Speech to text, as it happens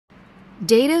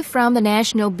Data from the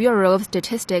National Bureau of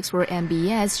Statistics, or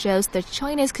NBS, shows the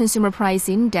China's Consumer Price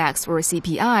Index, or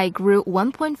CPI, grew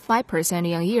 1.5%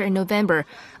 year-on-year in November,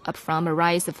 up from a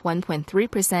rise of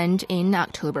 1.3% in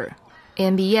October.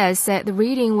 NBS said the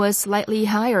reading was slightly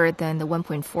higher than the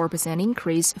 1.4%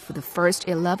 increase for the first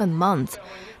 11 months.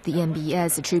 The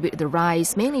NBS attributed the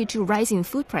rise mainly to rising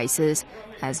food prices,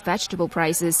 as vegetable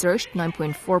prices surged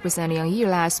 9.4% year-on-year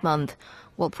last month,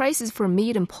 while prices for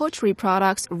meat and poultry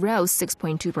products rose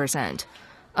 6.2%.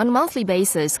 On a monthly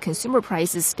basis, consumer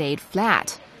prices stayed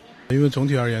flat.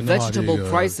 Vegetable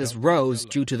prices rose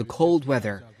due to the cold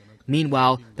weather.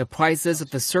 Meanwhile, the prices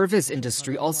of the service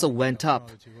industry also went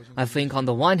up. I think on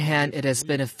the one hand, it has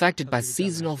been affected by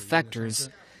seasonal factors,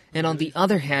 and on the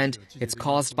other hand, it's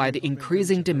caused by the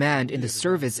increasing demand in the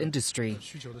service industry.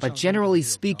 But generally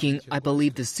speaking, I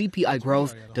believe the CPI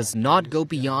growth does not go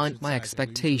beyond my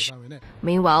expectation.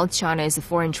 Meanwhile, China's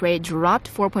foreign trade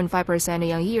dropped 4.5%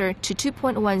 year-on-year to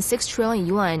 2.16 trillion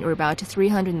yuan, or about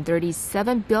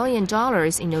 $337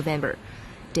 billion in November.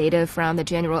 Data from the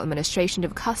General Administration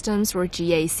of Customs, or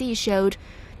GAC, showed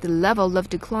the level of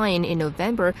decline in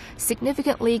November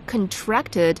significantly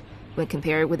contracted when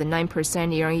compared with the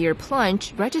 9% year-on-year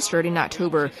plunge registered in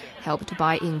October, helped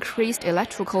by increased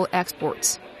electrical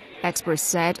exports. Experts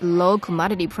said low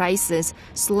commodity prices,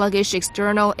 sluggish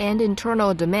external and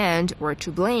internal demand were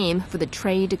to blame for the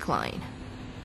trade decline.